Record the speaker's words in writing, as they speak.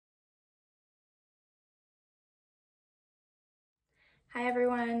Hi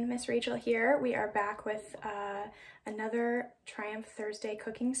everyone, Miss Rachel here. We are back with another Triumph Thursday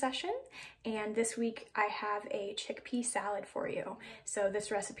cooking session, and this week I have a chickpea salad for you. So this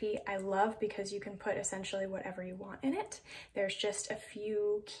recipe I love because you can put essentially whatever you want in it. There's just a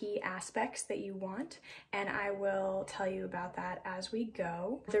few key aspects that you want, and I will tell you about that as we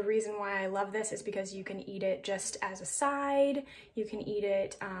go. The reason why I love this is because you can eat it just as a side, you can eat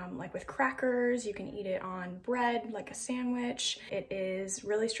it like with crackers, you can eat it on bread like a sandwich. It is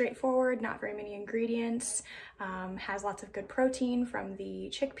really straightforward, not very many ingredients, has lots of good protein from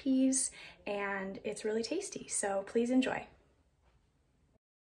the chickpeas, and it's really tasty, so please enjoy.